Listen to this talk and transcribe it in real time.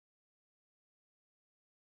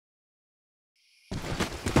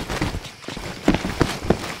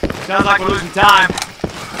Sounds like we're losing time.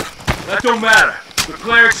 That don't matter. The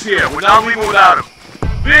cleric's here. We're not leaving without him.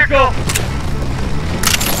 Vehicle!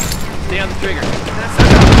 Stay on the trigger.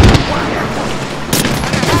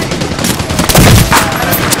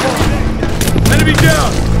 Enemy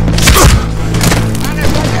down!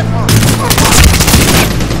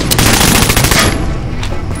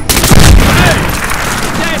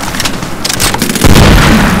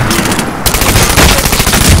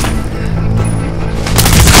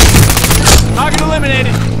 Target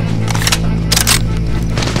eliminated.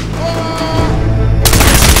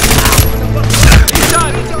 He's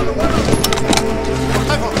done.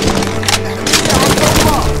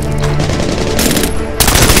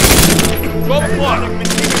 12 o'clock. 20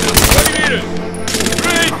 meters.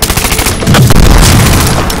 3.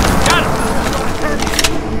 Got him.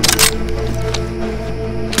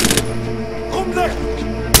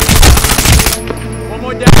 One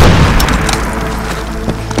more down.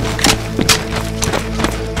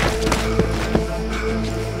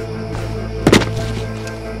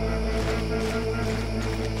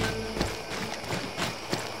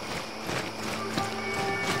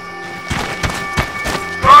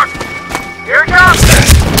 Here it comes!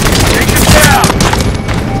 Take it down!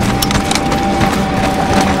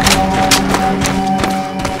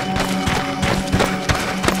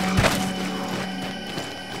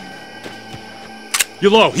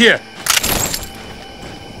 You're low, here!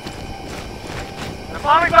 They're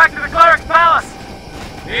following back to the cleric's palace!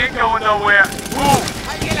 They ain't going nowhere. Move!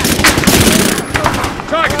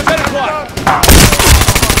 Target, 10 o'clock!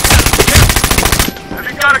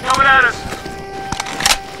 Enemy gunner coming at us!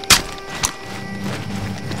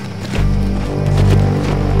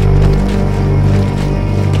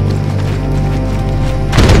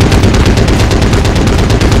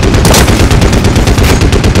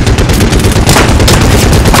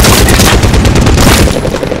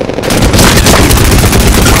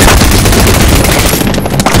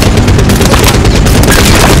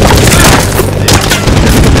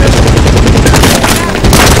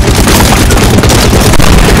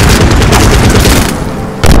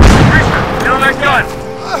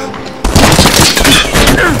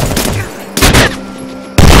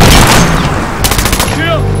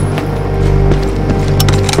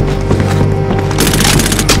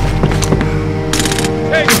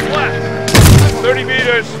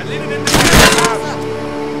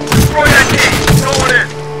 Destroy that gate! Going in!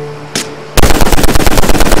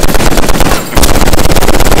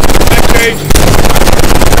 Next stage!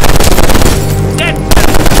 Dead!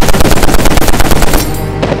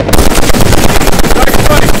 Target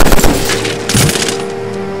running!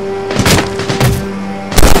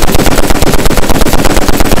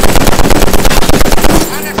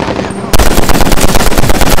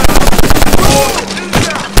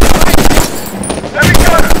 Heavy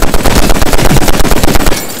gunner!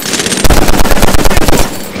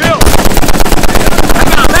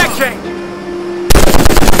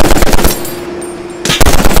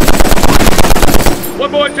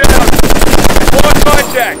 One more down. One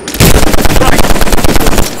contact. Right.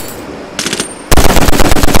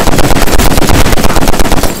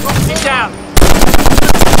 Get down.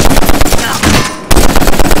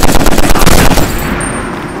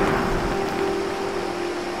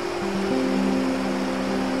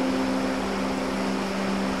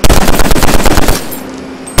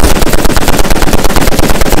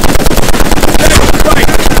 Right.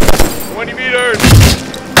 20 meters.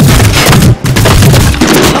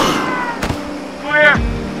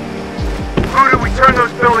 Turn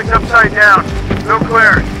those buildings upside down. No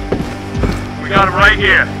clearing. We got him right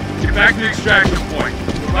here. Get back to the extraction point.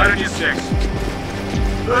 We're right on your 6.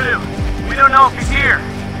 We don't know if he's here.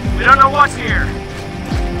 We don't know what's here.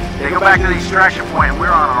 They go back to the extraction point and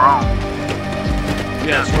we're on our own.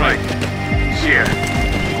 Yeah, that's right. He's here.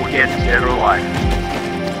 We'll get him dead or alive.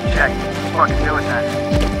 Check. Let's fucking do it then.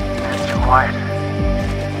 It's too quiet.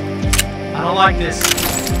 I don't like this.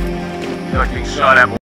 You're like being shot at.